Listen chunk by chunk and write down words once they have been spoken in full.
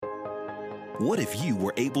What if you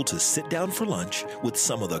were able to sit down for lunch with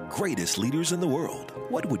some of the greatest leaders in the world?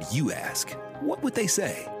 What would you ask? What would they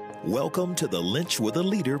say? Welcome to the Lynch with a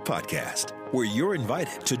Leader podcast, where you're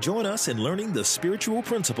invited to join us in learning the spiritual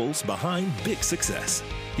principles behind big success.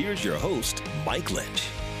 Here's your host, Mike Lynch.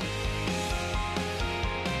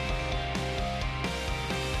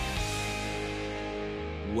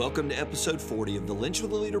 Welcome to episode 40 of the Lynch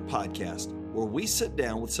with a Leader podcast, where we sit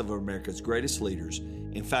down with some of America's greatest leaders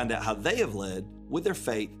and find out how they have led with their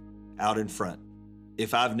faith out in front.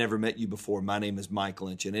 If I've never met you before, my name is Mike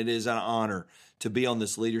Lynch, and it is an honor to be on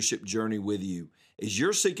this leadership journey with you as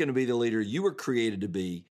you're seeking to be the leader you were created to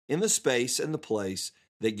be in the space and the place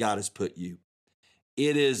that God has put you.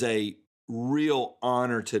 It is a real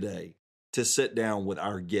honor today to sit down with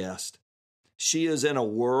our guest. She is in a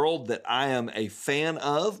world that I am a fan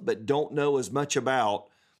of, but don't know as much about,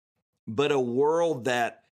 but a world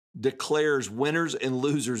that declares winners and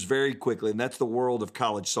losers very quickly, and that's the world of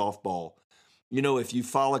college softball. You know, if you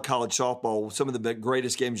follow college softball, some of the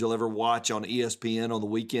greatest games you'll ever watch on ESPN on the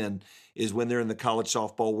weekend is when they're in the College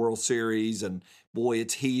Softball World Series, and boy,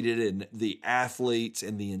 it's heated, and the athletes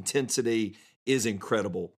and the intensity is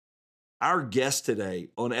incredible. Our guest today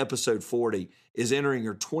on episode 40 is entering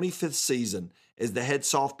her 25th season as the head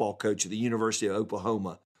softball coach at the University of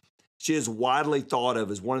Oklahoma. She is widely thought of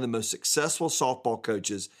as one of the most successful softball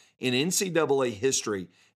coaches in NCAA history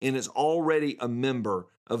and is already a member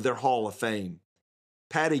of their Hall of Fame.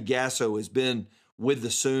 Patty Gasso has been with the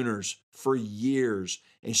Sooners for years,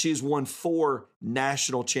 and she has won 4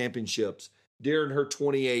 national championships during her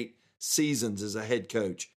 28 seasons as a head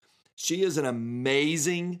coach. She is an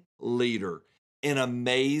amazing leader, an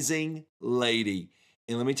amazing lady,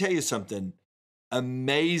 and let me tell you something,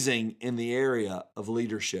 amazing in the area of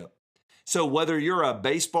leadership. So whether you're a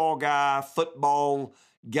baseball guy, football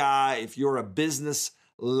guy, if you're a business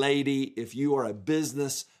lady, if you are a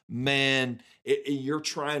business man, you're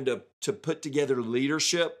trying to put together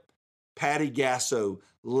leadership, Patty Gasso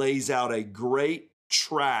lays out a great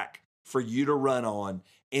track for you to run on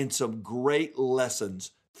and some great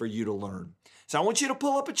lessons for you to learn. So I want you to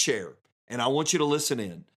pull up a chair and I want you to listen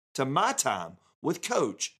in to my time with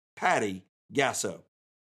Coach Patty Gasso.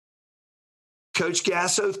 Coach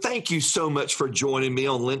Gasso, thank you so much for joining me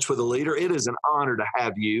on Lynch with a Leader. It is an honor to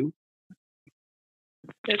have you.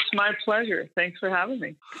 It's my pleasure. Thanks for having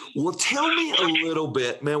me. Well, tell me a little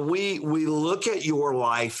bit, man. We look at your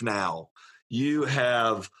life now. You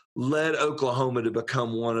have led Oklahoma to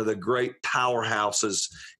become one of the great powerhouses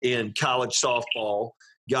in college softball.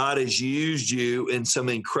 God has used you in some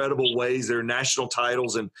incredible ways. There are national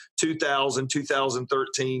titles in 2000,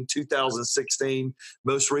 2013, 2016,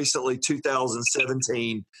 most recently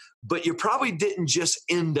 2017. But you probably didn't just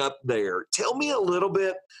end up there. Tell me a little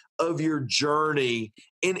bit of your journey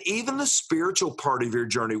and even the spiritual part of your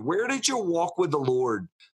journey. Where did your walk with the Lord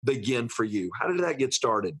begin for you? How did that get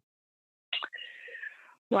started?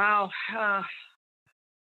 Wow.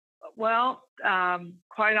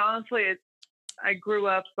 Quite honestly, I grew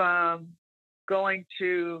up going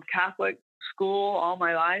to Catholic school all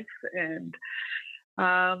my life, and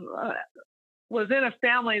was in a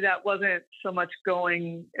family that wasn't so much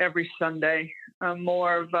going every Sunday,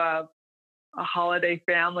 more of a holiday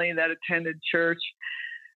family that attended church.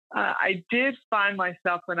 I did find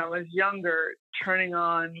myself when I was younger turning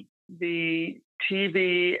on the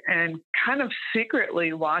TV and kind of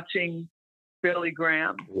secretly watching Billy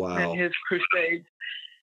Graham and his crusades.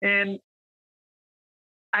 And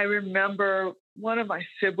I remember one of my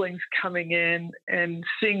siblings coming in and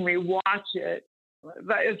seeing me watch it.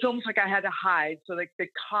 It's almost like I had to hide. So they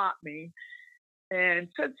caught me and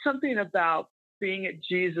said something about being a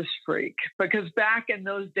Jesus freak, because back in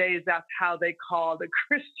those days, that's how they called a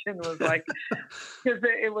Christian, was like, because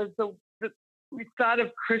it was we thought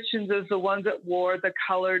of Christians as the ones that wore the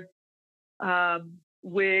colored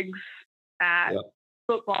wigs at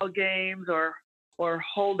football games or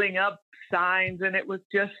holding up signs, and it was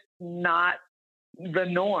just not the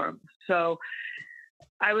norm. So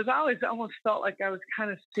I was always almost felt like I was kind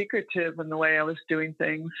of secretive in the way I was doing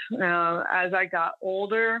things. As I got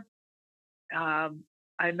older,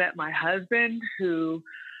 I met my husband, who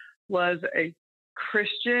was a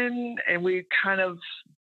Christian, and we kind of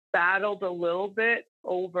battled a little bit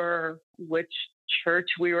over which church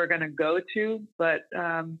we were going to go to. But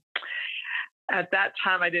at that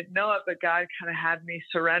time, I didn't know it, but God kind of had me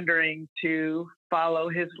surrendering to follow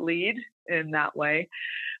his lead in that way.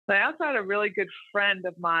 But I also had a really good friend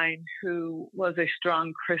of mine who was a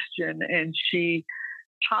strong Christian, and she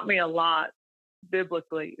taught me a lot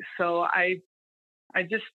biblically. So I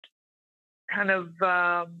just kind of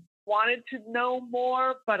wanted to know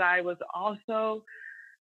more, but I was also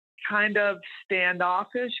kind of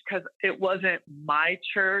standoffish because it wasn't my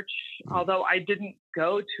church, although I didn't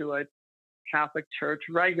go to a Catholic church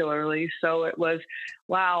regularly. So it was,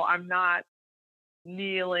 wow, I'm not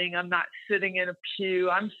kneeling, I'm not sitting in a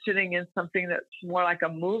pew, I'm sitting in something that's more like a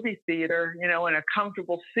movie theater, in a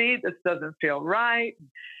comfortable seat. This doesn't feel right.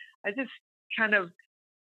 I just kind of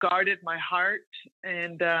guarded my heart,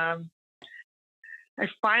 and I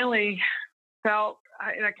finally felt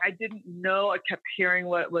I didn't know. I kept hearing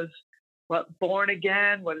what born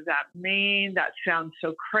again, what does that mean? That sounds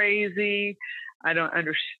so crazy. I don't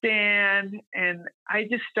understand. And I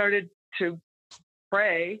just started to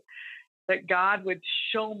pray that God would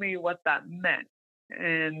show me what that meant.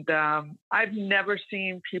 And I've never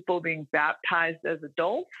seen people being baptized as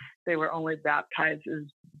adults. They were only baptized as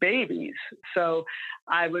babies. So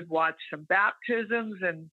I would watch some baptisms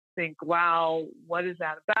and think, wow, what is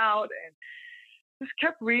that about? And just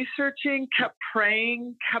kept researching, kept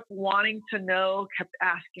praying, kept wanting to know, kept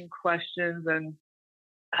asking questions. And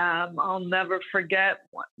I'll never forget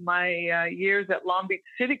my years at Long Beach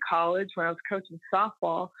City College when I was coaching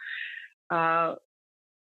softball.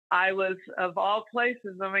 I was, of all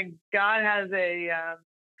places, God has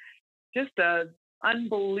just a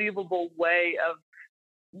unbelievable way of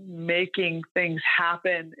making things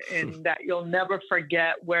happen, and that you'll never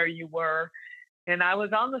forget where you were. And I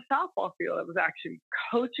was on the softball field. I was actually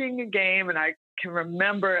coaching a game, and I can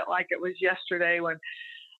remember it like it was yesterday when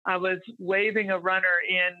I was waving a runner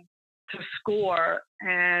in to score,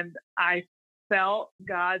 and I felt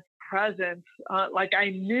God's presence. Like I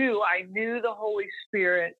knew the Holy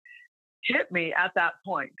Spirit hit me at that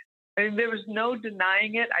point. I mean, there was no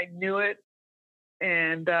denying it. I knew it.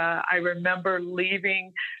 And I remember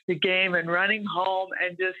leaving the game and running home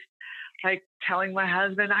and just like telling my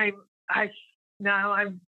husband, now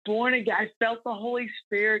I'm born again. I felt the Holy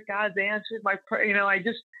Spirit. God's answered my prayer.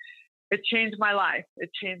 It changed my life.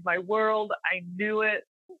 It changed my world. I knew it.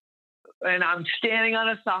 And I'm standing on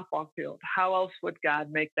a softball field. How else would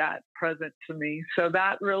God make that present to me? So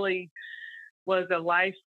that really was a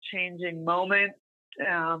life-changing moment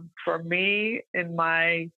for me in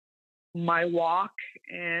my walk.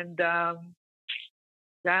 And I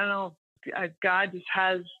don't know, God just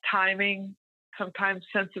has timing, sometimes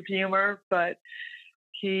sense of humor, but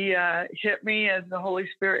he hit me as the Holy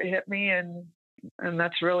Spirit hit me, and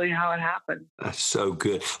that's really how it happened. That's so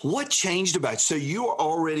good. What changed about you? So you were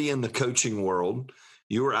already in the coaching world.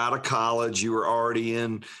 You were out of college. You were already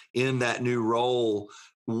in that new role.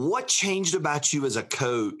 What changed about you as a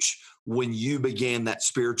coach when you began that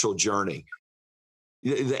spiritual journey?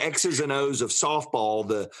 The X's and O's of softball,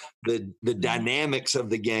 the dynamics of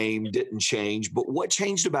the game didn't change, but what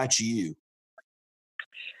changed about you?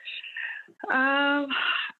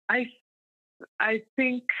 I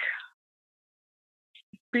think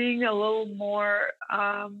being a little more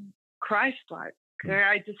Christ-like.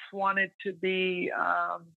 I just wanted to be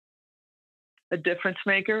a difference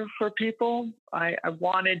maker for people. I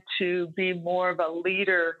wanted to be more of a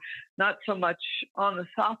leader, not so much on the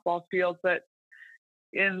softball field, but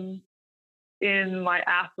in my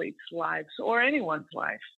athletes' lives or anyone's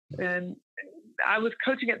life. And I was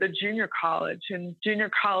coaching at the junior college, and junior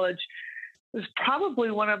college was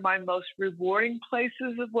probably one of my most rewarding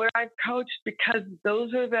places of where I've coached, because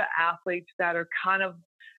those are the athletes that are kind of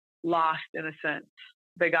lost in a sense.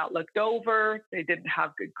 They got looked over. They didn't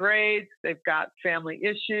have good grades. They've got family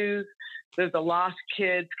issues. There's a lost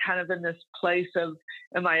kids kind of in this place of,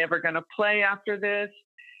 am I ever going to play after this?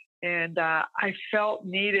 And I felt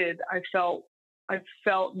needed. I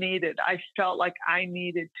felt needed. I felt like I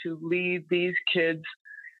needed to lead these kids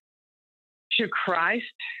to Christ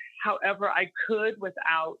however I could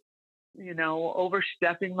without,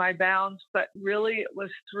 overstepping my bounds. But really it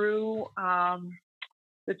was through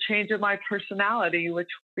the change of my personality, which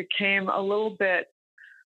became a little bit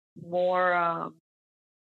more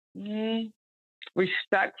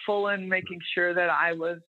respectful and making sure that I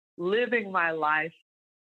was living my life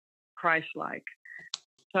Christ-like.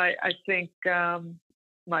 So I think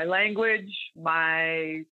my language,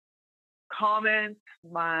 my comments,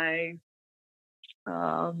 my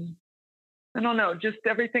I don't know, just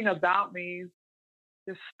everything about me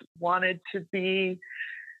just wanted to be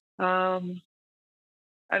an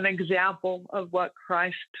example of what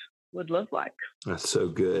Christ would look like. That's so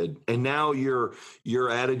good. And now you're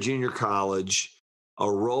at a junior college. A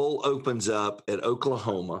role opens up at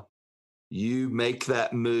Oklahoma. You make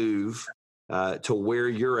that move to where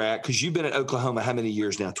you're at, because you've been at Oklahoma how many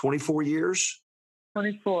years now? 24 years?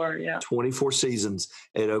 24, yeah. 24 seasons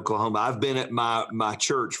at Oklahoma. I've been at my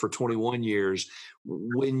church for 21 years.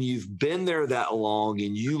 When you've been there that long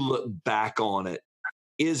and you look back on it,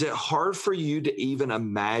 is it hard for you to even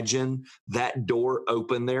imagine that door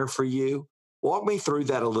open there for you? Walk me through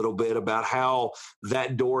that a little bit about how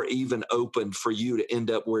that door even opened for you to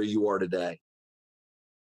end up where you are today.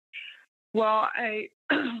 Well,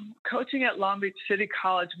 coaching at Long Beach City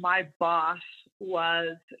College, my boss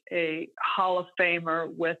was a Hall of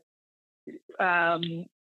Famer with the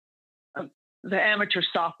Amateur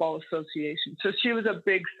Softball Association. So she was a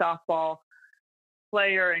big softball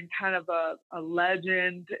player and kind of a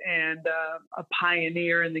legend and a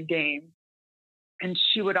pioneer in the game. And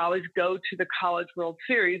she would always go to the College World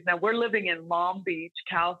Series. Now, we're living in Long Beach,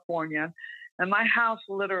 California, and my house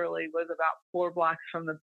literally was about 4 blocks from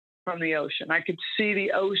the ocean. I could see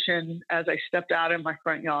the ocean as I stepped out in my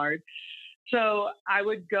front yard. So I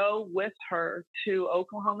would go with her to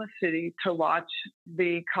Oklahoma City to watch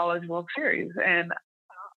the College World Series. And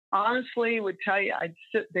honestly, would tell you, I'd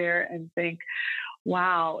sit there and think,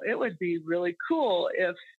 wow, it would be really cool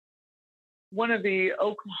if one of the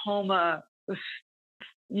Oklahoma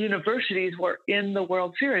universities were in the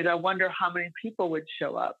World Series. I wonder how many people would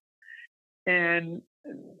show up. And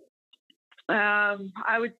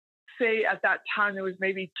I would say at that time there was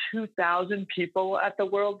maybe 2,000 people at the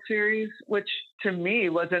World Series, which to me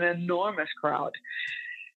was an enormous crowd.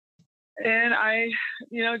 And I,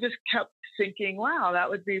 just kept thinking, wow, that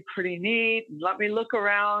would be pretty neat. Let me look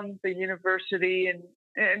around the university.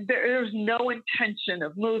 And there was no intention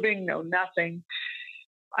of moving, no nothing.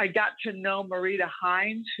 I got to know Marita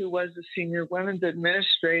Hines, who was the senior women's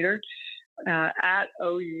administrator at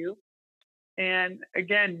OU. And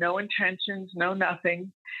again, no intentions, no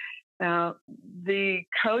nothing. The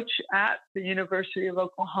coach at the University of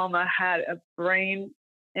Oklahoma had a brain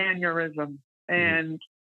aneurysm and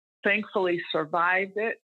thankfully survived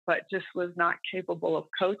it, but just was not capable of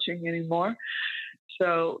coaching anymore.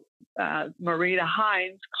 So Marita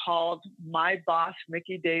Hines called my boss,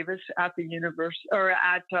 Mickey Davis, at the university or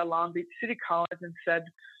at Long Beach City College and said,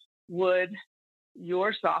 would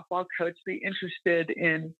your softball coach be interested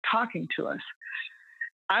in talking to us?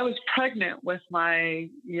 I was pregnant with my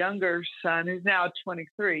younger son, who's now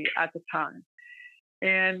 23 at the time.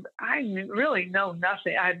 And I really know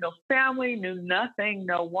nothing. I had no family, knew nothing,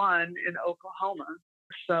 no one in Oklahoma.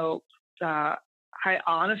 So I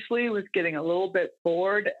honestly was getting a little bit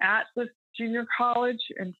bored at the junior college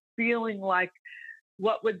and feeling like,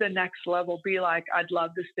 what would the next level be like? I'd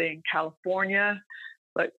love to stay in California,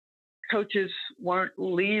 but coaches weren't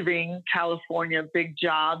leaving California, big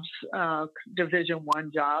jobs, Division I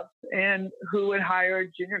jobs, and who would hire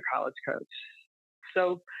a junior college coach?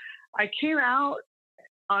 So I came out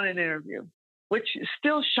on an interview, which is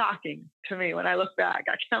still shocking to me when I look back.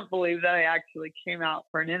 I can't believe that I actually came out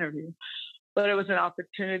for an interview, but it was an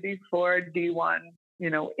opportunity for a D1,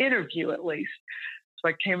 interview at least. So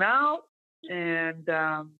I came out and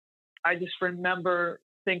I just remember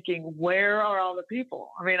thinking, where are all the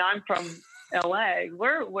people? I mean, I'm from LA.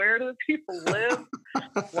 Where do the people live?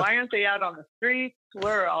 Why aren't they out on the streets?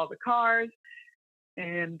 Where are all the cars?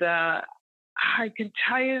 And I can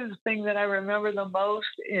tell you the thing that I remember the most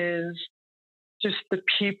is just the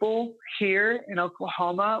people here in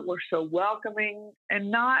Oklahoma were so welcoming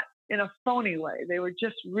and not in a phony way. They were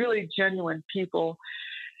just really genuine people.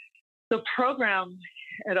 The program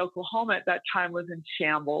at Oklahoma at that time was in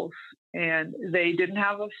shambles, and they didn't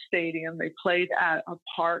have a stadium. They played at a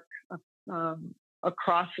park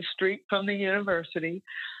across the street from the university.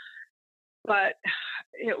 But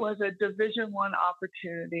it was a Division I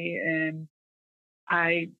opportunity, and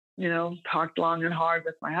I, talked long and hard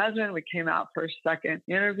with my husband. We came out for a second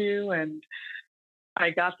interview, and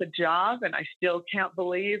I got the job, and I still can't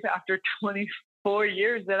believe after 24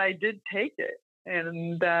 years that I did take it.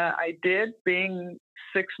 And I did, being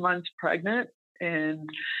 6 months pregnant, and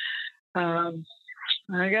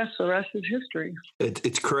I guess the rest is history.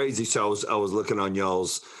 It's crazy. So I was looking on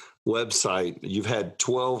y'all's website. You've had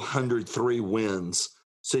 1,203 wins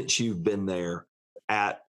since you've been there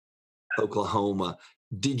at Oklahoma.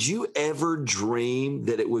 Did you ever dream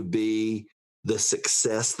that it would be the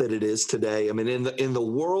success that it is today? I mean, in the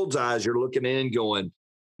world's eyes, you're looking in going,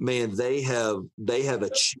 man, they have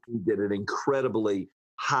achieved at an incredibly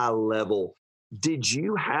high level. Did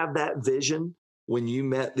you have that vision when you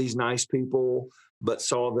met these nice people, but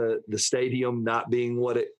saw the stadium not being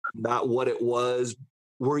what it was?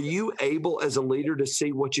 Were you able as a leader to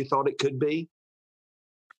see what you thought it could be?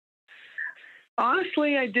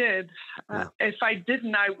 Honestly, I did. Yeah. If I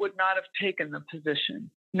didn't, I would not have taken the position.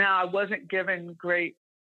 Now, I wasn't given great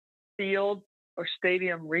field or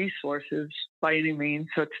stadium resources by any means.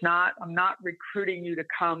 So I'm not recruiting you to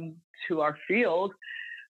come to our field,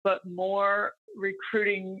 but more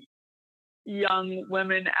recruiting young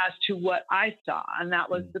women as to what I saw. And that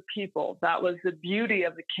was the people. That was the beauty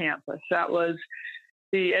of the campus. That was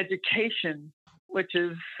the education, which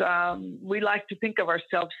is, we like to think of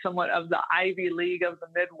ourselves somewhat of the Ivy League of the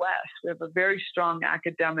Midwest. We have a very strong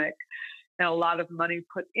academic and a lot of money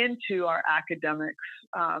put into our academics.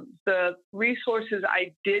 The resources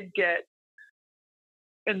I did get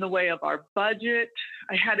in the way of our budget,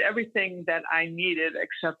 I had everything that I needed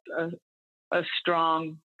except a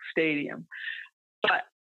strong stadium. But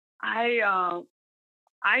I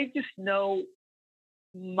just know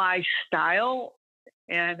my style,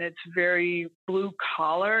 and it's very blue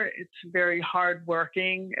collar. It's very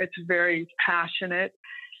hardworking. It's very passionate.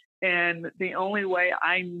 And the only way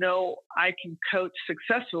I know I can coach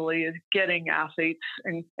successfully is getting athletes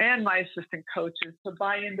and my assistant coaches to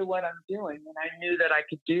buy into what I'm doing. And I knew that I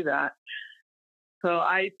could do that. So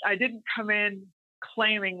I didn't come in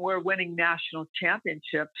claiming we're winning national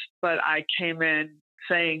championships, but I came in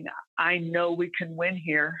saying, I know we can win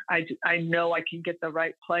here. I know I can get the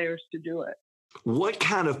right players to do it. What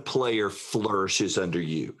kind of player flourishes under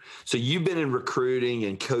you? So you've been in recruiting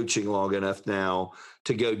and coaching long enough now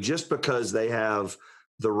to go, just because they have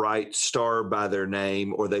the right star by their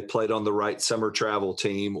name, or they played on the right summer travel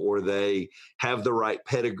team, or they have the right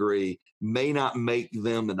pedigree, may not make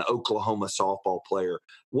them an Oklahoma softball player.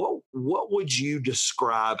 What would you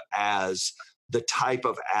describe as the type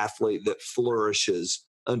of athlete that flourishes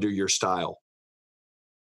under your style?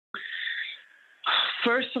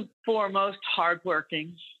 First and foremost,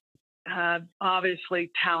 hardworking, obviously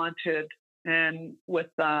talented, and with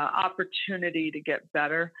the opportunity to get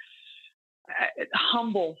better.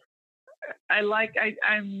 Humble.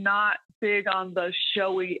 I'm not big on the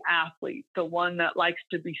showy athlete, the one that likes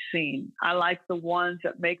to be seen. I like the ones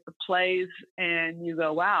that make the plays and you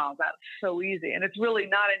go, wow, that's so easy. And it's really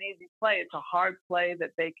not an easy play. It's a hard play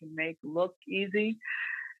that they can make look easy.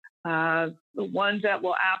 The ones that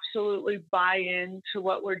will absolutely buy into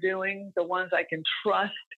what we're doing, the ones I can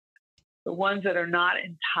trust, the ones that are not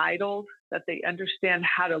entitled, that they understand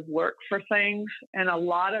how to work for things. And a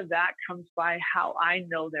lot of that comes by how I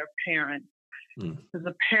know their parents. Because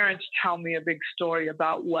the parents tell me a big story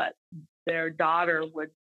about what their daughter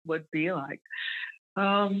would be like.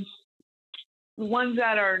 Ones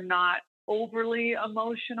that are not overly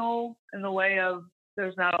emotional in the way of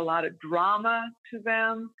there's not a lot of drama to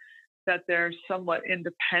them, that they're somewhat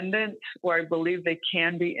independent, or I believe they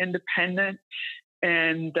can be independent,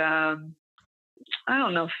 and I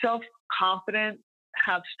don't know, self-confident,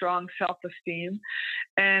 have strong self-esteem.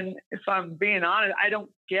 And if I'm being honest, I don't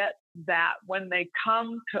get that when they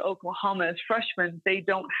come to Oklahoma as freshmen, they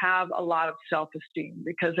don't have a lot of self-esteem,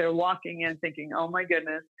 because they're walking in thinking, oh my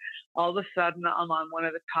goodness, all of a sudden I'm on one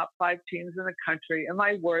of the top 5 teams in the country. Am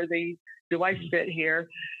I worthy? Do I fit here?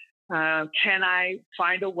 Can I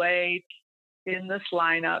find a way in this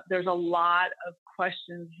lineup? There's a lot of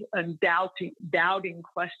questions and doubting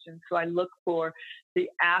questions. So I look for the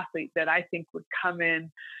athlete that I think would come in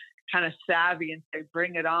kind of savvy and say,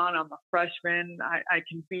 bring it on. I'm a freshman. I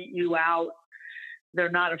can beat you out. They're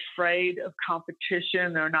not afraid of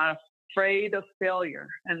competition. They're not afraid of failure.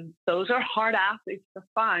 And those are hard athletes to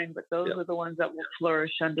find, but those are the ones that will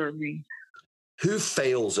flourish under me. Who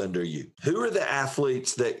fails under you? Who are the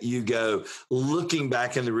athletes that you go, looking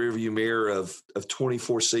back in the rearview mirror of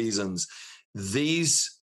 24 seasons, these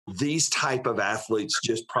type of athletes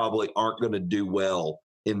just probably aren't going to do well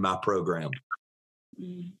in my program?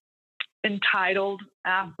 Entitled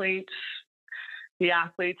athletes, the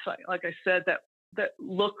athletes, like I said, that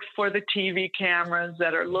look for the TV cameras,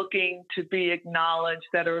 that are looking to be acknowledged,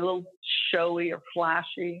 that are a little showy or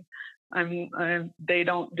flashy. They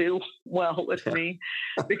don't do well with me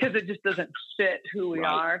because it just doesn't fit who we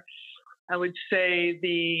are. I would say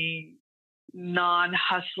the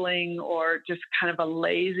non-hustling or just kind of a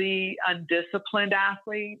lazy, undisciplined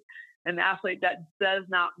athlete, an athlete that does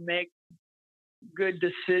not make good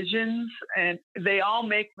decisions. And they all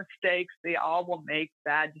make mistakes. They all will make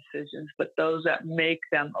bad decisions, but those that make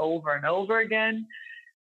them over and over again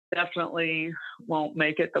definitely won't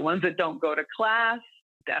make it. The ones that don't go to class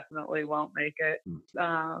definitely won't make it.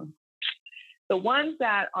 The ones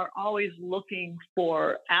that are always looking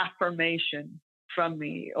for affirmation from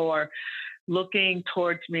me, or looking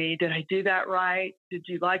towards me, did I do that right? Did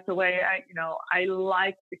you like the way I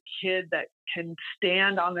like the kid that can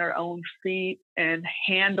stand on their own feet and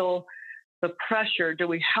handle the pressure. Do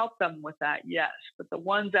we help them with that? Yes. But the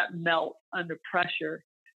ones that melt under pressure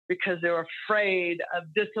because they're afraid of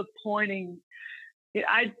disappointing.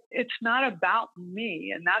 It's not about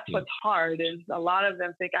me. And that's what's hard is a lot of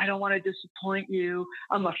them think, I don't want to disappoint you.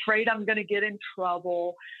 I'm afraid I'm going to get in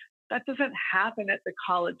trouble. That doesn't happen at the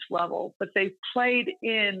college level, but they've played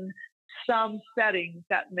in some settings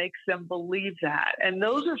that makes them believe that. And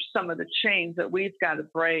those are some of the chains that we've got to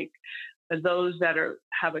break. Those that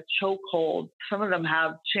have a chokehold, some of them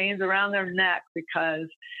have chains around their neck because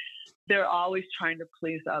they're always trying to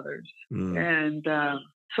please others. And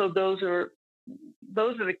so those are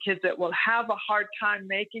the kids that will have a hard time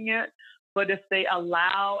making it. But if they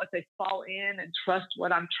fall in and trust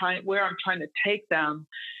where I'm trying to take them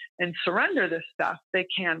and surrender this stuff, they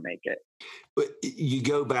can make it. But you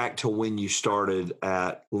go back to when you started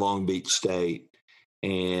at Long Beach State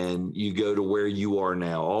and you go to where you are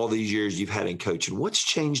now, all these years you've had in coaching. What's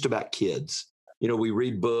changed about kids? You know, we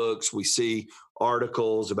read books, we see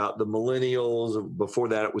articles about the millennials. Before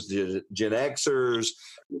that, it was the Gen Xers.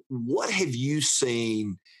 What have you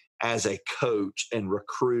seen as a coach and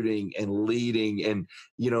recruiting and leading? And,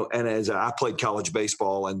 you know, and as I played college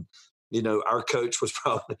baseball, and, you know, our coach was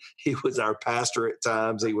he was our pastor at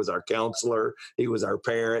times. He was our counselor. He was our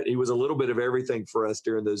parent. He was a little bit of everything for us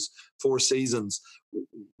during those 4 seasons.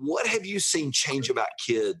 What have you seen change about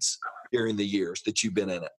kids during the years that you've been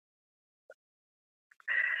in it?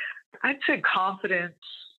 I'd say confidence,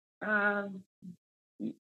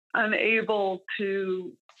 unable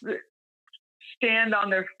to stand on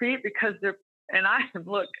their feet because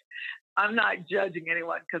I'm not judging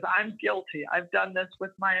anyone because I'm guilty. I've done this with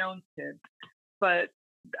my own kids, but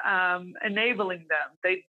enabling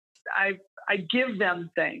them. I give them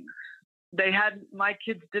things. My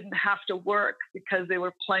kids didn't have to work because they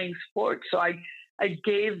were playing sports. So I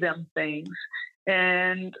gave them things.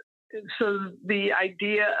 And so the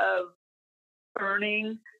idea of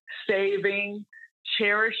earning, saving,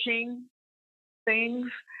 cherishing things,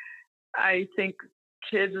 I think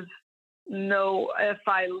kids know if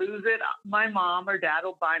I lose it, my mom or dad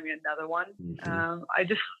will buy me another one. I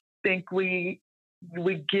just think we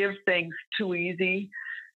give things too easy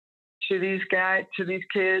to these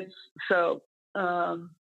kids. So I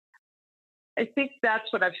think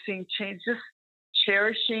that's what I've seen change, just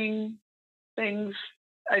cherishing things.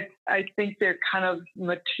 I think they're kind of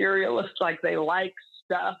materialist, like they like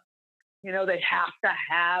stuff. You know, they have to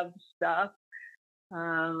have stuff.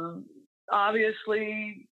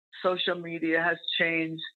 Obviously, social media has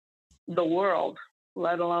changed the world,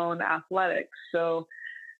 let alone athletics. So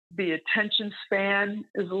the attention span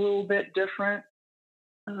is a little bit different.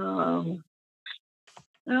 I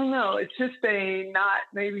don't know. It's just not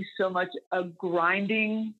maybe so much a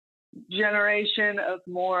grinding generation of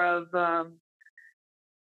more of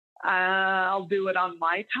I'll do it on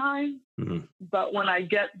my time. But when I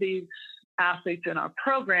get these athletes in our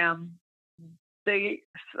program, a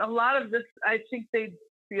lot of this, I think they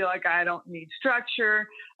feel like I don't need structure.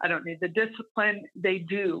 I don't need the discipline. They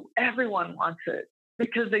do. Everyone wants it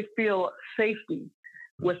because they feel safety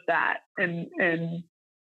with that. And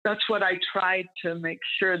that's what I try to make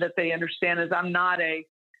sure that they understand is I'm not a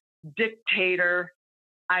dictator.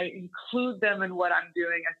 I include them in what I'm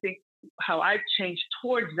doing. I think how I've changed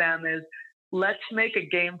towards them is let's make a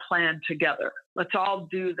game plan together. Let's all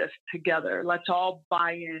do this together. Let's all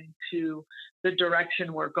buy into the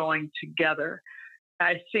direction we're going together.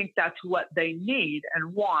 I think that's what they need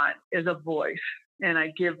and want is a voice, and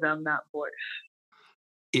I give them that voice.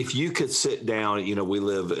 If you could sit down, you know, we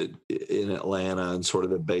live in Atlanta and sort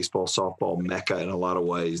of the baseball, softball mecca in a lot of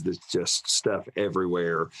ways. There's just stuff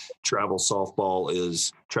everywhere. Travel softball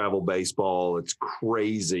is travel baseball. It's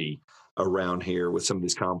crazy around here with some of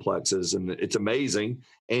these complexes, and it's amazing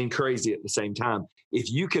and crazy at the same time. If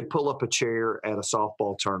you could pull up a chair at a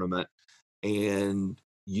softball tournament and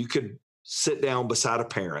you could sit down beside a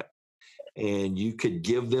parent and you could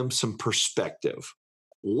give them some perspective,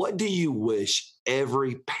 what do you wish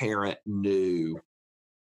every parent knew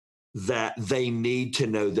that they need to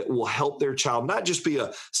know that will help their child not just be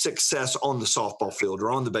a success on the softball field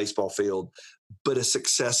or on the baseball field, but a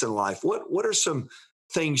success in life? What are some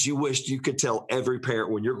things you wished you could tell every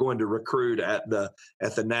parent when you're going to recruit at the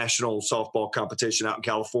national softball competition out in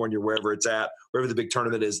California, wherever it's at, wherever the big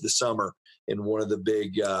tournament is this summer, in one of the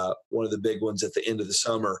big ones at the end of the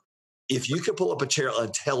summer? If you could pull up a chair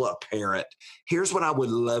and tell a parent, here's what I would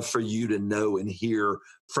love for you to know and hear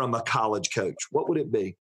from a college coach, what would it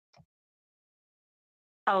be?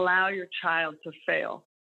 Allow your child to fail,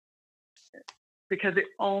 because the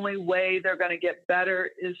only way they're going to get better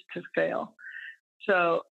is to fail.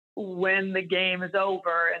 So when the game is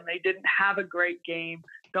over and they didn't have a great game,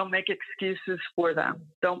 Don't make excuses for them.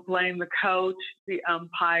 Don't blame the coach, the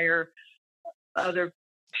umpire, other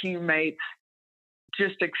teammates.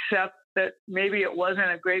 Just accept that maybe it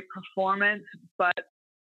wasn't a great performance, but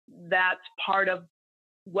that's part of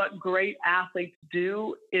what great athletes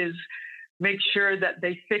do, is make sure that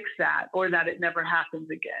they fix that or that it never happens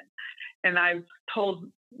again. And I've told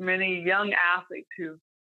many young athletes who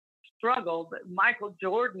struggled that Michael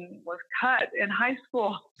Jordan was cut in high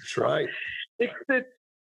school. That's right.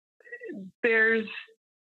 There's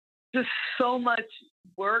just so much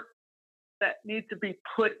work that needs to be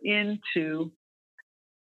put into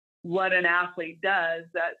what an athlete does,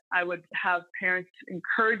 that I would have parents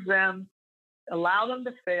encourage them, allow them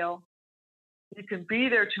to fail. You can be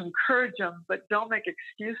there to encourage them, but don't make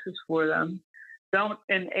excuses for them. Don't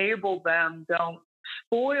enable them. Don't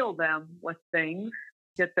spoil them with things.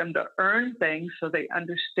 Get them to earn things so they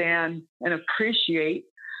understand and appreciate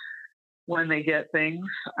when they get things.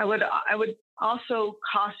 I would also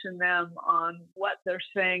caution them on what they're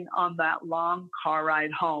saying on that long car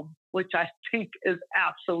ride home, which I think is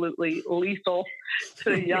absolutely lethal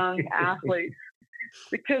to young athletes.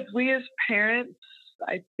 Because we as parents,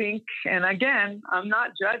 I think, and again, I'm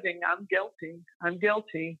not judging, I'm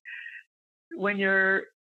guilty. When you're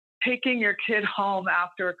taking your kid home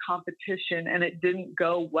after a competition and it didn't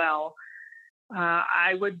go well,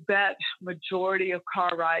 I would bet majority of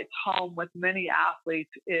car rides home with many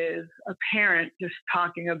athletes is a parent just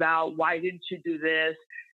talking about, why didn't you do this?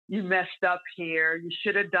 You messed up here. You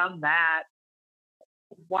should have done that.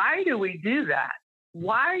 Why do we do that?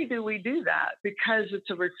 Because it's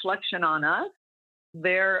a reflection on us.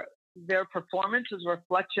 Their performance is a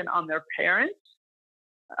reflection on their parents.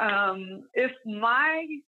 If my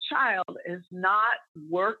child is not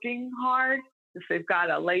working hard, if they've got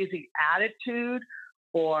a lazy attitude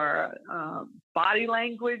or body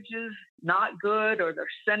language is not good, or they're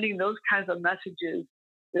sending those kinds of messages,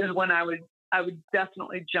 is when I would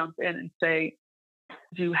definitely jump in and say,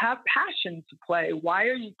 do you have passion to play? Why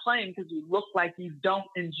are you playing? Because you look like you don't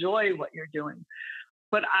enjoy what you're doing.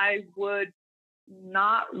 But I would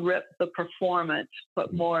not rip the performance,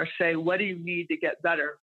 but more say, what do you need to get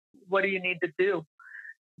better? What do you need to do?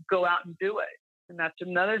 Go out and do it. And that's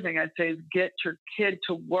another thing I'd say, is get your kid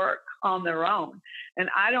to work on their own. And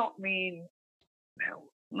I don't mean,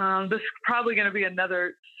 this is probably going to be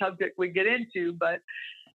another subject we get into, but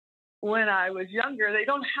when I was younger, they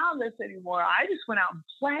don't have this anymore. I just went out and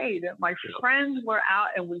played. My friends were out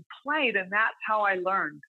and we played, and that's how I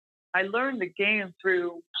learned. I learned the game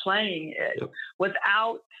through playing it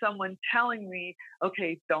without someone telling me,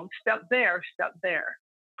 okay, don't step there, step there.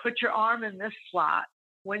 Put your arm in this slot.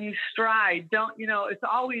 When you stride, don't, it's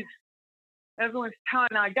always, everyone's telling,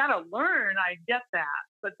 I got to learn. I get that.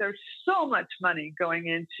 But there's so much money going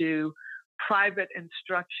into private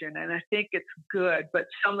instruction, and I think it's good, but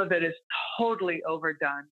some of it is totally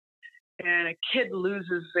overdone. And a kid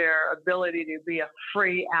loses their ability to be a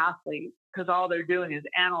free athlete because all they're doing is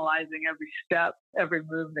analyzing every step, every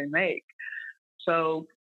move they make. So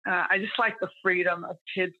I just like the freedom of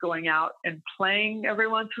kids going out and playing every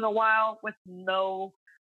once in a while with no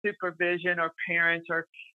supervision or parents or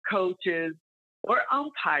coaches or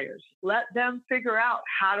umpires. Let them figure out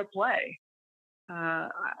how to play.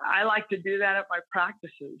 I like to do that at my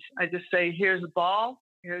practices. I just say, here's a ball,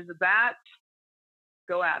 here's a bat,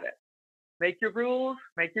 go at it. Make your rules,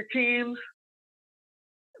 make your teams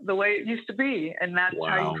the way it used to be. And that's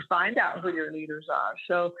how you find out who your leaders are.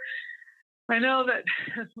 So I know that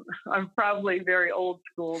I'm probably very old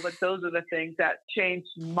school, but those are the things that changed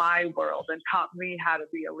my world and taught me how to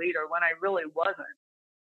be a leader when I really wasn't.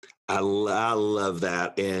 I love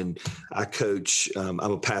that. And I coach, I'm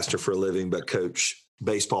a pastor for a living, but coach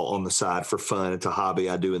baseball on the side for fun. It's a hobby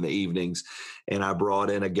I do in the evenings. And I brought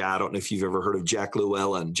in a guy, I don't know if you've ever heard of Jack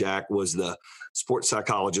Llewellyn. Jack was the sports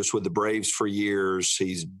psychologist with the Braves for years.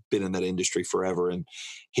 He's been in that industry forever. And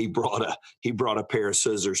he brought a pair of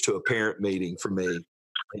scissors to a parent meeting for me.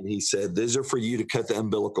 And he said, these are for you to cut the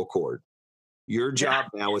umbilical cord. Your job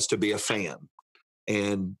now is to be a fan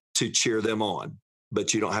and to cheer them on.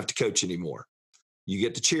 But you don't have to coach anymore. You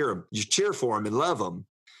get to cheer them. You cheer for them and love them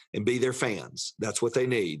and be their fans. That's what they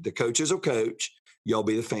need. The coaches will coach. Y'all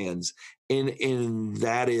be the fans. And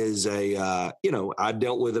that is I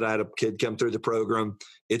dealt with it. I had a kid come through the program.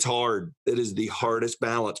 It's hard. It is the hardest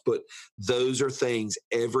balance. But those are things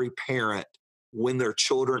every parent, when their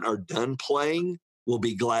children are done playing, will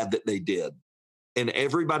be glad that they did. And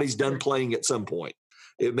everybody's done playing at some point.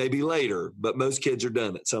 It may be later, but most kids are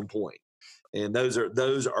done at some point. And those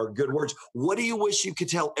are good words. What do you wish you could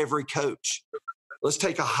tell every coach? Let's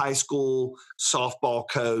take a high school softball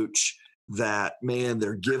coach that, man,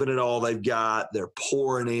 they're giving it all they've got. They're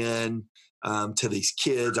pouring in to these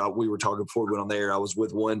kids. We were talking before we went on there. I was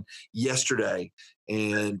with one yesterday.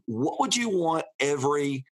 And what would you want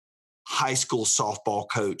every high school softball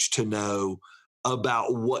coach to know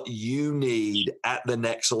about what you need at the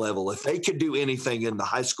next level? If they could do anything in the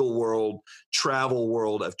high school world, travel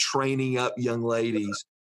world of training up young ladies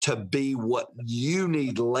to be what you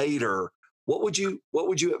need later, what would you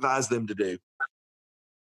advise them to do?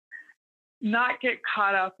 Not get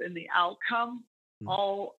caught up in the outcome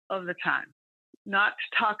all of the time. Not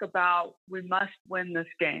to talk about, we must win this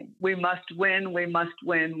game. We must win, we must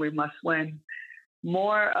win, we must win.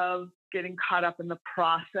 More of getting caught up in the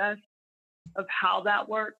process of how that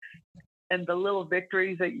works, and the little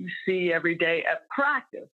victories that you see every day at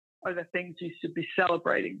practice are the things you should be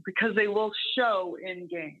celebrating, because they will show in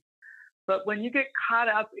game. But when you get caught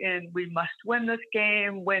up in, we must win this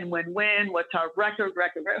game, win, what's our record,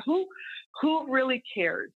 who really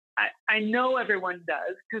cares? I know everyone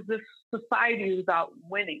does, because this society is about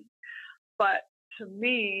winning. But to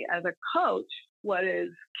me, as a coach, what is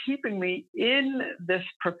keeping me in this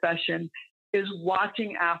profession is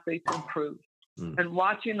watching athletes improve and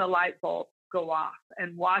watching the light bulb go off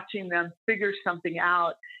and watching them figure something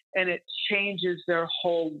out, and it changes their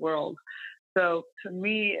whole world. So to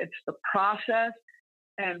me, it's the process.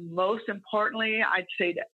 And most importantly, I'd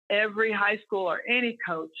say to every high school or any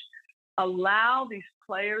coach, allow these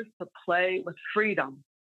players to play with freedom.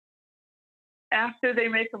 After they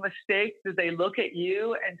make a mistake, do they look at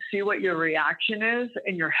you and see what your reaction is,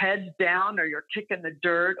 and your head's down, or you're kicking the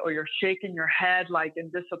dirt, or you're shaking your head like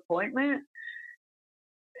in disappointment?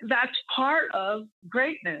 That's part of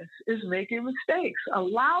greatness, is making mistakes.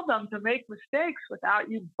 Allow them to make mistakes without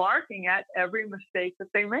you barking at every mistake that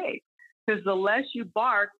they make. Because the less you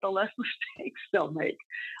bark, the less mistakes they'll make.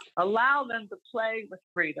 Allow them to play with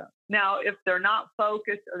freedom. Now, if they're not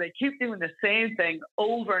focused, or they keep doing the same thing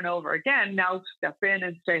over and over again, now step in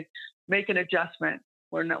and say, make an adjustment.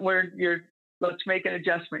 Let's make an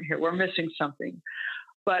adjustment here. We're missing something.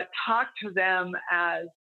 But talk to them as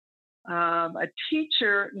a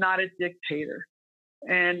teacher, not a dictator,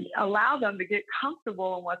 and allow them to get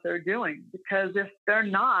comfortable in what they're doing. Because if they're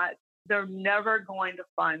not, they're never going to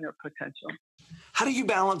find their potential. How do you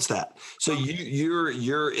balance that? So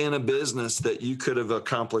you're in a business that you could have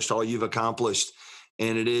accomplished all you've accomplished,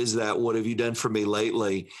 and it is that, what have you done for me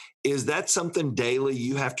lately? Is that something daily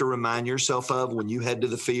you have to remind yourself of when you head to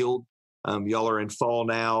the field? Y'all are in fall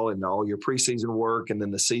now, and all your preseason work, and then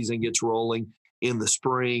the season gets rolling in the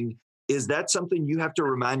spring. Is that something you have to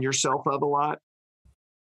remind yourself of a lot?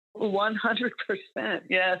 100%,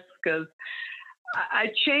 yes, because I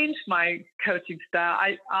changed my coaching style.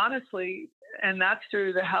 I honestly, and that's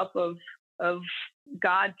through the help of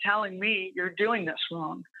God telling me, you're doing this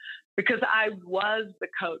wrong. Because I was the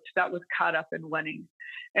coach that was caught up in winning,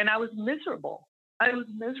 and I was miserable. I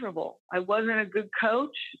wasn't a good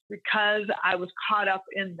coach because I was caught up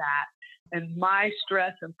in that, and my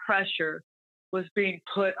stress and pressure was being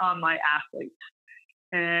put on my athletes.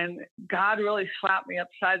 And God really slapped me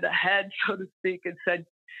upside the head, so to speak, and said,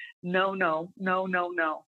 no,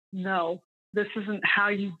 this isn't how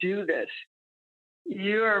you do this.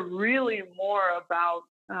 You're really more about,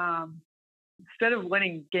 instead of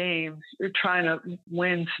winning games, you're trying to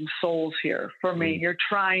win some souls here for me. You're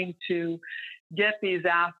trying to get these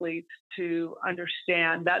athletes to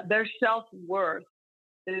understand that their self-worth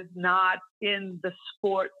is not in the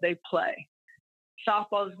sport they play.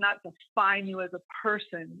 Softball does not define you as a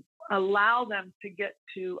person. Allow them to get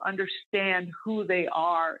to understand who they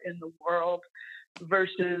are in the world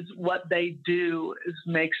versus what they do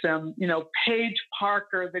makes them, Paige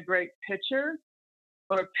Parker, the great pitcher,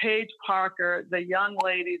 or Paige Parker, the young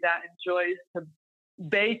lady that enjoys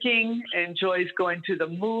baking, enjoys going to the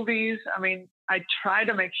movies. I mean, I try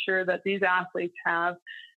to make sure that these athletes have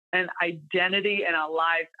an identity and a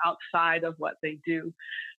life outside of what they do.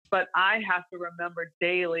 But I have to remember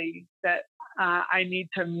daily that I need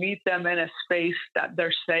to meet them in a space that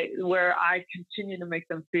they're safe, where I continue to make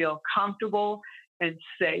them feel comfortable and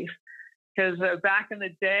safe. Because back in the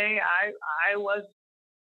day, I was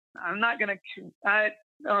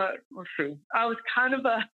kind of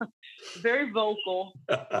very vocal,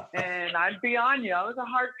 and I'd be on you. I was a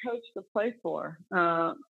hard coach to play for.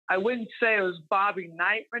 I wouldn't say it was Bobby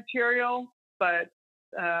Knight material, but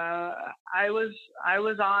I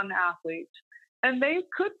was on athletes, and they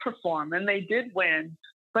could perform, and they did win.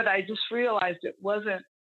 But I just realized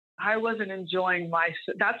I wasn't enjoying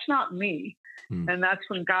that's not me. And that's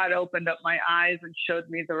when God opened up my eyes and showed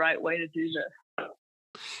me the right way to do this.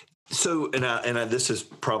 So, this is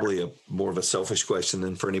probably more of a selfish question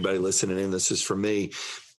than for anybody listening in. This is for me.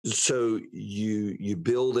 So you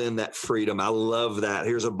build in that freedom. I love that.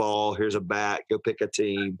 Here's a ball. Here's a bat. Go pick a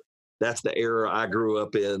team. That's the era I grew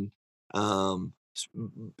up in. I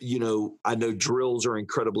know drills are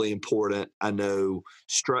incredibly important. I know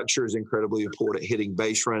structure is incredibly important. Hitting,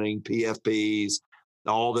 base running, PFPs,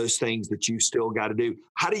 all those things that you still got to do.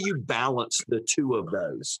 How do you balance the two of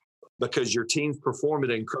those? Because your teams perform at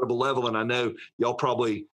an incredible level, and I know y'all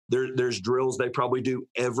probably there's drills they probably do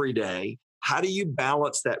every day. How do you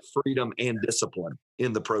balance that freedom and discipline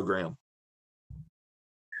in the program?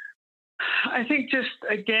 I think just,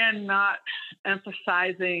 again, not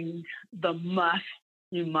emphasizing the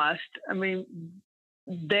you must. I mean,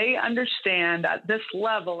 they understand at this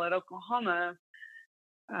level at Oklahoma,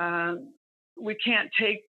 we can't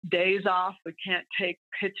take days off. We can't take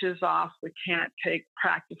pitches off. We can't take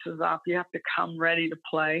practices off. You have to come ready to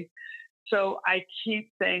play. So I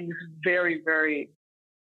keep things very, very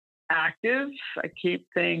active. I keep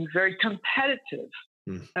things very competitive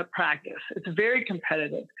at practice. It's very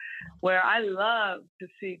competitive, where I love to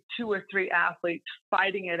see 2 or 3 athletes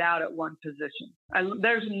fighting it out at one position.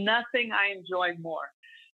 There's nothing I enjoy more,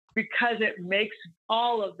 because it makes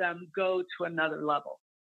all of them go to another level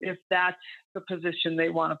if that's the position they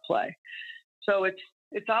want to play. So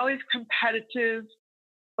it's always competitive,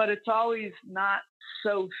 but it's always not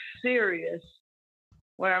so serious,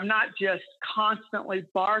 where I'm not just constantly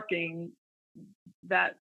barking.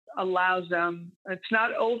 That allows them, it's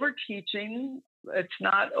not over teaching, it's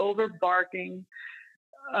not over barking,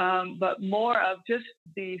 but more of just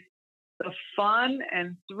the fun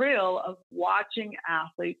and thrill of watching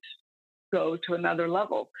athletes go to another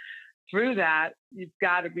level. Through that, you've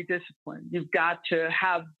got to be disciplined. You've got to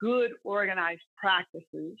have good organized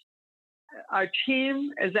practices. Our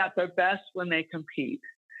team is at their best when they compete,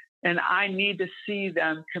 and I need to see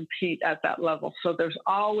them compete at that level. So there's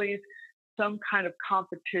always some kind of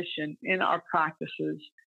competition in our practices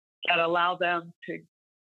that allow them to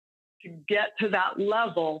get to that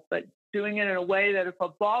level, but doing it in a way that if a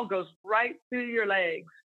ball goes right through your legs,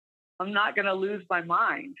 I'm not going to lose my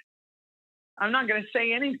mind. I'm not going to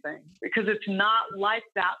say anything, because it's not like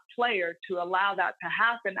that player to allow that to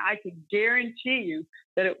happen. I can guarantee you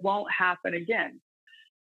that it won't happen again.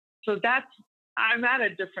 So I'm at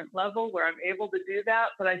a different level where I'm able to do that,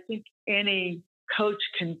 but I think any coach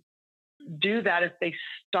can do that if they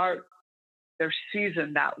start their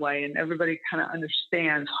season that way, and everybody kind of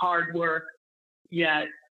understands hard work, yet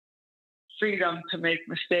freedom to make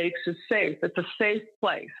mistakes is safe. It's a safe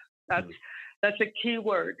place. That's a key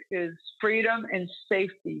word, is freedom and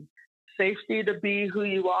safety. Safety to be who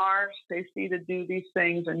you are, safety to do these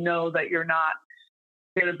things and know that you're not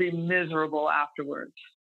going to be miserable afterwards.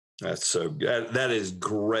 That's so good. That is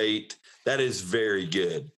great. That is very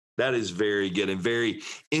good. That is very good and very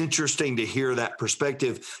interesting to hear that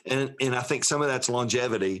perspective. And I think some of that's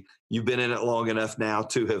longevity. You've been in it long enough now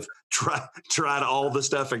to have tried all the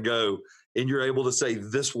stuff and go, and you're able to say,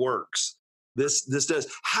 this works. This does.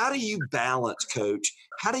 How do you balance, Coach?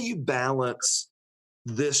 How do you balance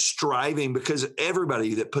this striving? Because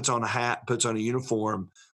everybody that puts on a hat, puts on a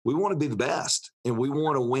uniform, we want to be the best and we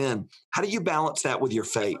want to win. How do you balance that with your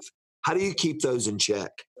faith? How do you keep those in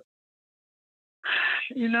check?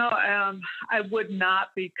 I would not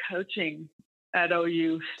be coaching at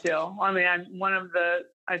OU still. I mean,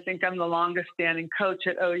 I think I'm the longest standing coach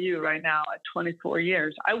at OU right now at 24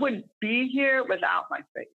 years. I wouldn't be here without my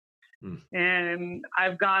faith. And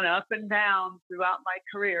I've gone up and down throughout my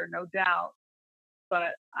career, no doubt.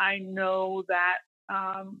 But I know that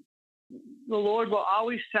the Lord will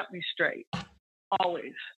always set me straight,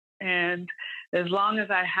 always. And as long as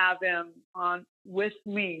I have Him on with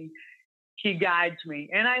me, He guides me,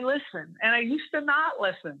 and I listen. And I used to not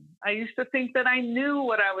listen. I used to think that I knew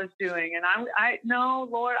what I was doing, and I no,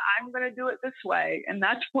 Lord, I'm going to do it this way. And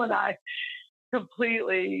that's when I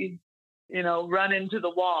completely, run into the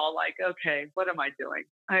wall. Like, okay, what am I doing?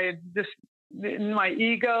 I just, in my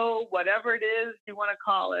ego, whatever it is you want to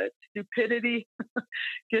call it, stupidity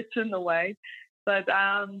gets in the way. But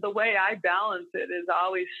the way I balance it is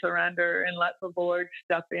always surrender and let the Lord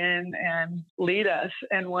step in and lead us.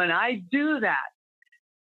 And when I do that,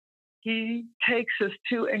 He takes us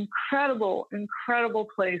to incredible, incredible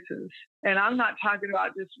places. And I'm not talking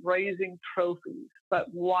about just raising trophies, but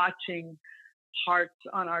watching hearts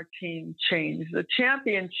on our team change. The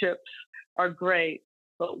championships are great,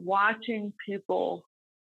 but watching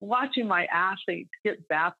my athletes get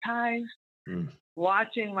baptized,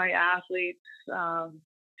 watching my athletes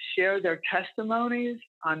share their testimonies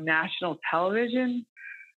on national television,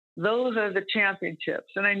 those are the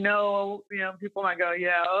championships. And I know, people might go,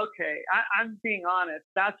 yeah, okay. I'm being honest.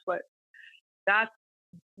 That's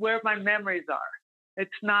where my memories are.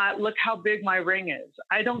 It's not, look how big my ring is.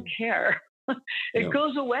 I don't care. It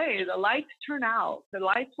goes away. The lights turn out. The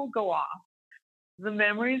lights will go off. The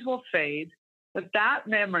memories will fade. But that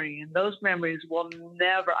memory and those memories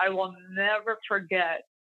I will never forget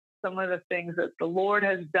some of the things that the Lord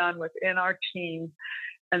has done within our team.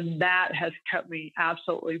 And that has kept me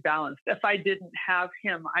absolutely balanced. If I didn't have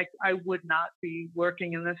him, I would not be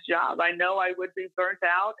working in this job. I know I would be burnt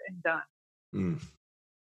out and done. Mm.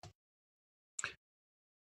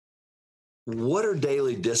 What are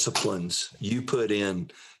daily disciplines you put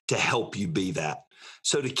in to help you be that?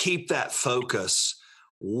 So to keep that focus,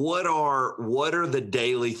 what are the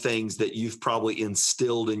daily things that you've probably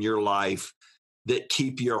instilled in your life that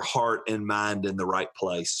keep your heart and mind in the right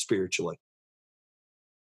place spiritually?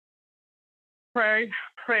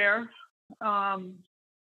 Prayer,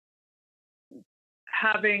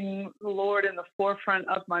 having the Lord in the forefront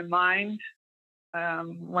of my mind.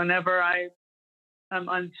 Whenever I am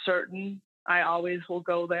uncertain, I always will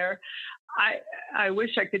go there. I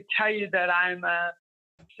wish I could tell you that I'm a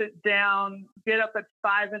sit down, get up at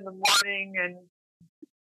 5 a.m. and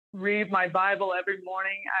read my Bible every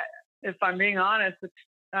morning. If I'm being honest,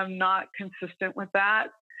 I'm not consistent with that.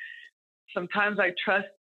 Sometimes I trust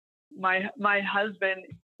my husband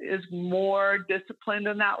is more disciplined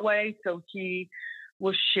in that way, so he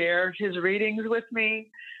will share his readings with me.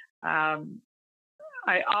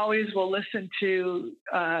 I always will listen to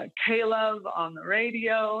Caleb on the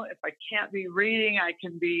radio. If I can't be reading, I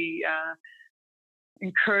can be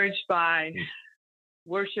encouraged by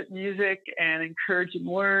worship music and encouraging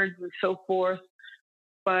words and so forth.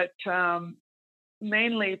 But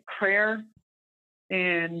mainly prayer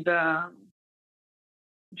and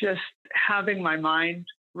just having my mind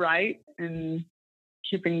right and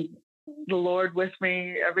keeping the Lord with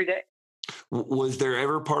me every day. Was there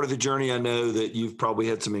ever part of the journey? I know that you've probably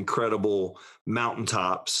had some incredible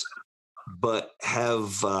mountaintops, but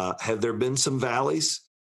have there been some valleys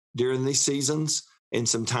during these seasons? And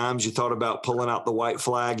sometimes you thought about pulling out the white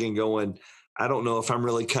flag and going, I don't know if I'm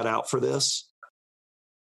really cut out for this?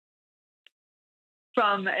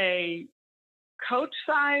 From a coach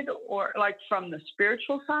side, or like from the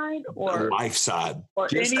spiritual side, or the life side, or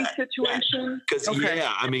just any situation? Because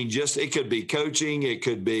it could be coaching, it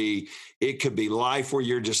could be life where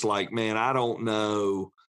you're just like, man, I don't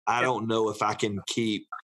know if I can keep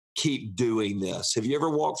doing this. Have you ever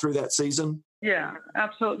walked through that season? Yeah,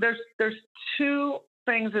 absolutely. There's two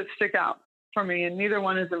things that stick out for me, and neither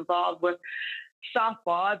one is involved with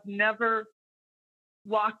softball. I've never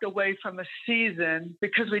walked away from a season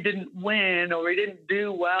because we didn't win or we didn't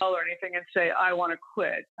do well or anything and say, I want to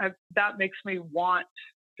quit. That makes me want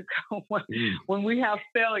to go. When we have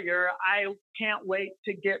failure, I can't wait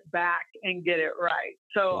to get back and get it right.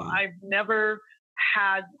 So I've never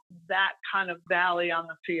had that kind of valley on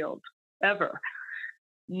the field ever.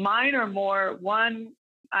 Mine are more, one,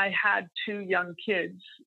 I had 2 young kids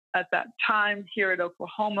at that time here at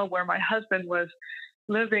Oklahoma, where my husband was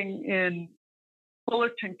living in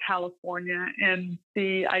Fullerton, California. And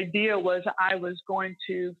the idea was I was going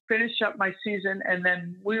to finish up my season, and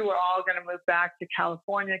then we were all going to move back to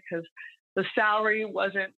California because the salary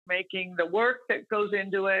wasn't making the work that goes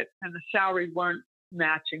into it, and the salary weren't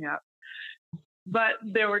matching up. But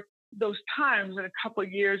there were those times in a couple of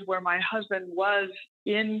years where my husband was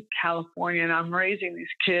in California and I'm raising these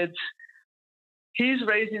kids. He's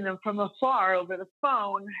raising them from afar over the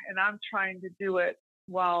phone, and I'm trying to do it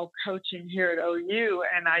while coaching here at OU.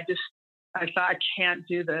 And I thought, I can't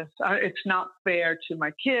do this. It's not fair to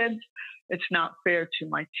my kids. It's not fair to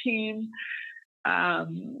my team.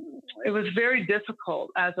 It was very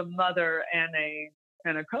difficult as a mother and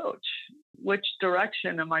a coach. Which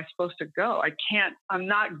direction am I supposed to go? I'm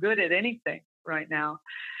not good at anything right now.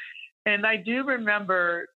 And I do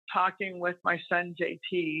remember talking with my son,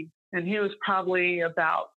 JT, and he was probably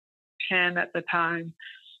about 10 at the time,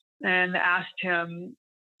 and asked him,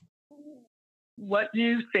 what do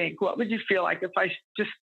you think? What would you feel like if I just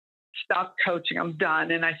stopped coaching? I'm done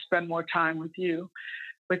and I spend more time with you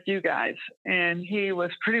guys. And he was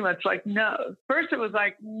pretty much like, no. First it was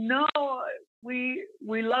like, no, we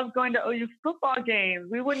love going to OU football games.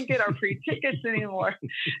 We wouldn't get our free tickets anymore.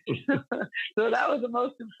 So that was the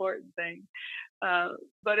most important thing.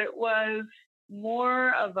 But it was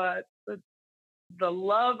more of the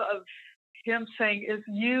love of him saying, if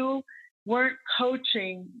you weren't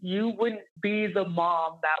coaching, you wouldn't be the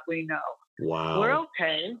mom that we know. Wow. We're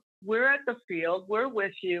okay. we're at the field, we're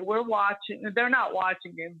with you, we're watching. They're not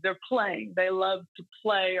watching games, they're playing. They love to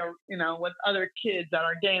play, or, with other kids at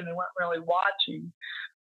our game. They weren't really watching.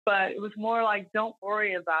 But it was more like, don't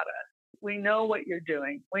worry about us. We know what you're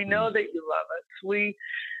doing. We know that you love us.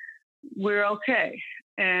 We're okay.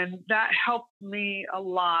 And that helped me a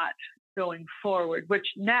lot going forward, which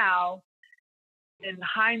now, in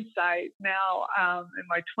hindsight, now in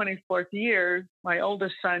my 24th year, my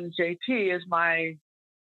oldest son, JT, is my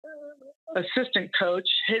assistant coach,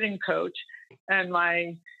 hitting coach, and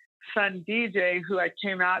my son, DJ, who I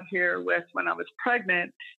came out here with when I was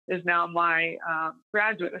pregnant, is now my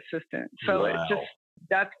graduate assistant. So Wow.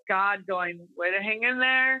 That's God going, way to hang in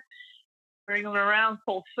there, bring them around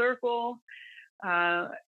full circle.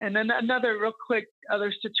 And then another real quick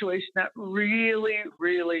other situation that really,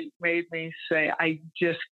 really made me say, I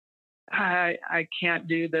can't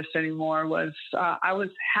do this anymore was I was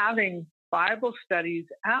having Bible studies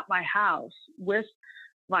at my house with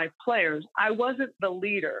my players. I wasn't the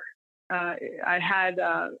leader. I had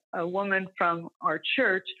a woman from our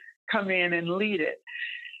church come in and lead it.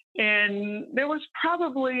 And there was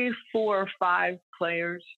probably 4 or 5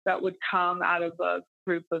 players that would come out of a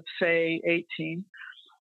group of, say, 18.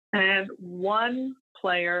 And one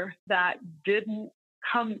player that didn't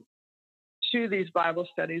come to these Bible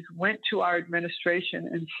studies went to our administration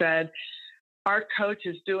and said, our coach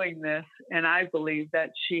is doing this, and I believe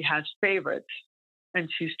that she has favorites, and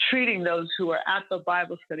she's treating those who are at the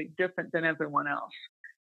Bible study different than everyone else.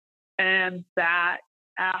 And that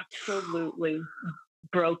absolutely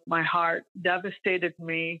broke my heart, devastated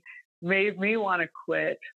me, made me want to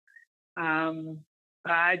quit. I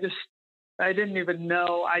didn't even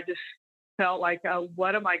know. I just felt like,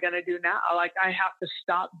 what am I going to do now? Like, I have to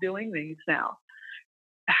stop doing these now.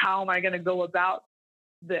 How am I going to go about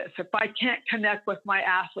this? If I can't connect with my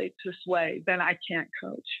athletes this way, then I can't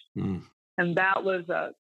coach. And that was a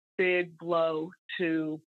big blow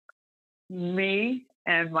to me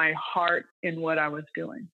and my heart in what I was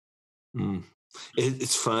doing.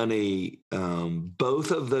 It's funny.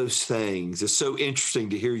 Both of those things. It's so interesting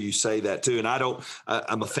to hear you say that too. And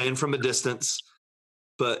I'm a fan from a distance,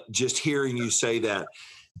 but just hearing you say that,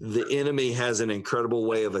 the enemy has an incredible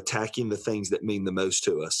way of attacking the things that mean the most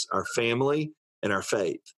to us, our family and our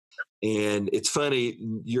faith. And it's funny,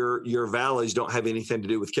 your valleys don't have anything to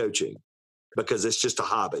do with coaching, because it's just a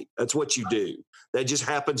hobby. That's what you do. That just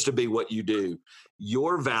happens to be what you do.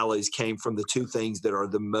 Your valleys came from the 2 things that are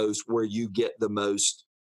the most, where you get the most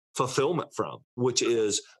fulfillment from, which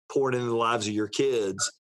is pouring into the lives of your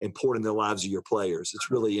kids and pouring into the lives of your players.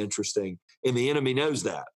 It's really interesting. And the enemy knows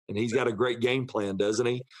that. And he's got a great game plan, doesn't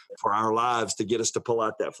he, for our lives, to get us to pull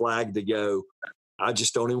out that flag to go, I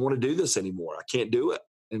just don't even want to do this anymore. I can't do it,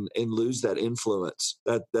 and lose that influence.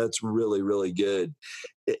 That's really, really good.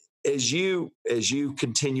 As you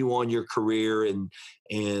continue on your career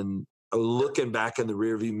and looking back in the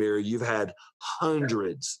rearview mirror, you've had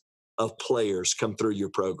hundreds of players come through your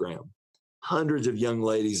program, hundreds of young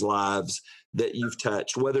ladies' lives that you've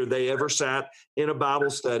touched, whether they ever sat in a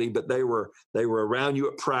Bible study, but they were around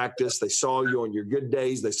you at practice. They saw you on your good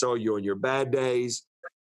days. They saw you on your bad days.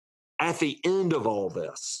 At the end of all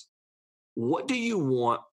this, what do you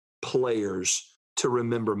want players to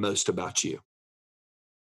remember most about you?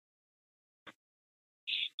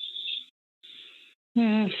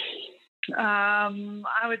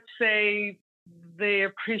 I would say they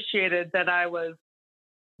appreciated that I was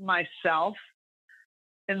myself,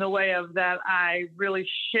 in the way of that I really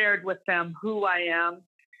shared with them who I am.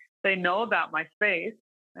 They know about my faith,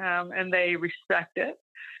 and they respect it.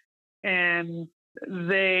 And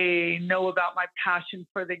they know about my passion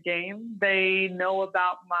for the game. They know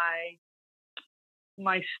about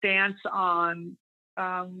my stance on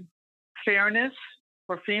fairness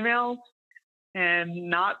for females, and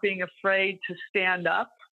not being afraid to stand up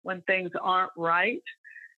when things aren't right.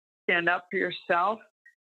 Stand up for yourself.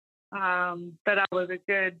 That I was a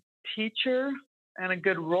good teacher and a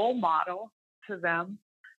good role model to them.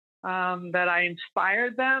 That I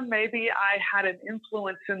inspired them. Maybe I had an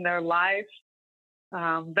influence in their life.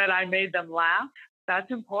 That I made them laugh. That's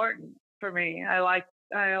important for me. I like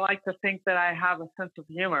to think that I have a sense of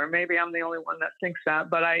humor. Maybe I'm the only one that thinks that,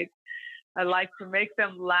 but I like to make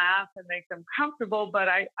them laugh and make them comfortable. But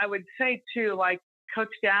I would say too, like Coach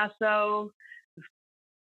Gasso,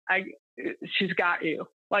 she's got you.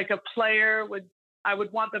 Like a player I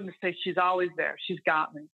would want them to say, she's always there. She's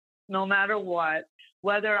got me. No matter what,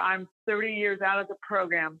 whether I'm 30 years out of the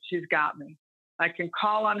program, she's got me. I can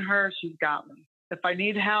call on her. She's got me. If I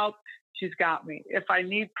need help, she's got me. If I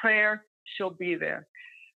need prayer, she'll be there.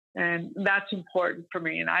 And that's important for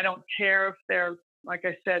me. And I don't care if they're like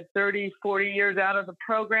I said, 30, 40 years out of the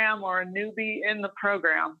program or a newbie in the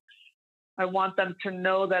program. I want them to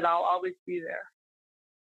know that I'll always be there.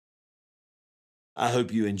 I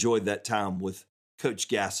hope you enjoyed that time with Coach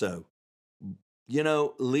Gasso. You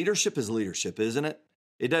know, leadership is leadership, isn't it?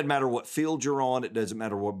 It doesn't matter what field you're on. It doesn't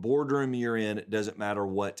matter what boardroom you're in. It doesn't matter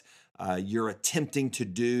what you're attempting to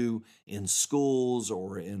do in schools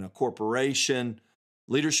or in a corporation.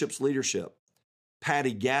 Leadership's leadership.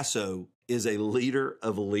 Patty Gasso is a leader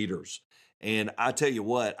of leaders. And I tell you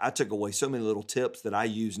what, I took away so many little tips that I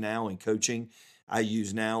use now in coaching. I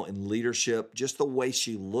use now in leadership, just the way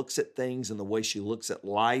she looks at things and the way she looks at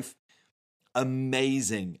life.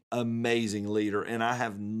 Amazing, amazing leader. And I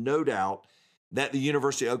have no doubt that the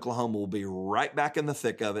University of Oklahoma will be right back in the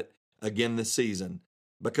thick of it again this season.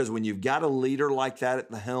 Because when you've got a leader like that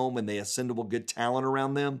at the helm and they assemble good talent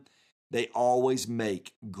around them, they always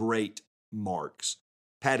make great marks.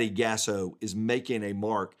 Patty Gasso is making a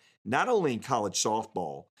mark not only in college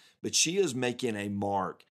softball, but she is making a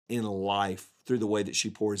mark in life through the way that she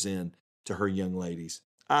pours in to her young ladies.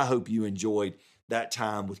 I hope you enjoyed that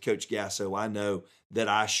time with Coach Gasso. I know that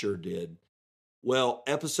I sure did. Well,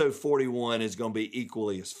 episode 41 is going to be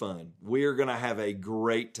equally as fun. We're going to have a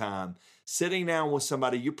great time sitting down with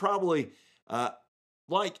somebody you probably,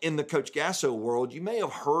 like in the Coach Gasso world, you may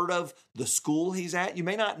have heard of the school he's at. You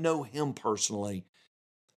may not know him personally,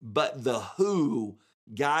 but the who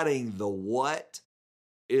guiding the what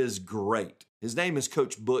is great. His name is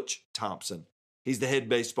Coach Butch Thompson. He's the head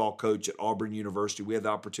baseball coach at Auburn University. We had the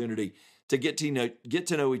opportunity to get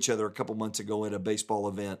to know each other a couple months ago at a baseball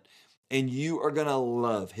event. And you are going to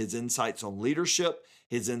love his insights on leadership,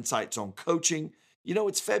 his insights on coaching. You know,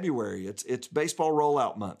 it's February. It's baseball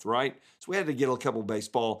rollout month, right? So we had to get a couple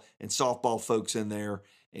baseball and softball folks in there,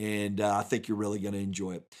 and I think you're really going to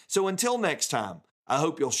enjoy it. So until next time, I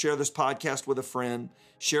hope you'll share this podcast with a friend,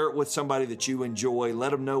 share it with somebody that you enjoy,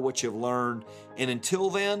 let them know what you've learned. And until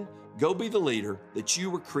then, go be the leader that you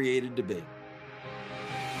were created to be.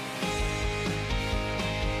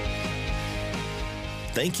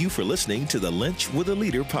 Thank you for listening to the Lynch with a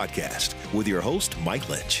Leader podcast with your host, Mike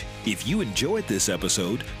Lynch. If you enjoyed this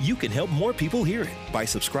episode, you can help more people hear it by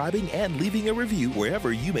subscribing and leaving a review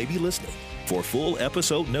wherever you may be listening. For full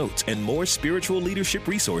episode notes and more spiritual leadership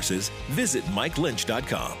resources, visit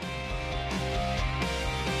MikeLynch.com.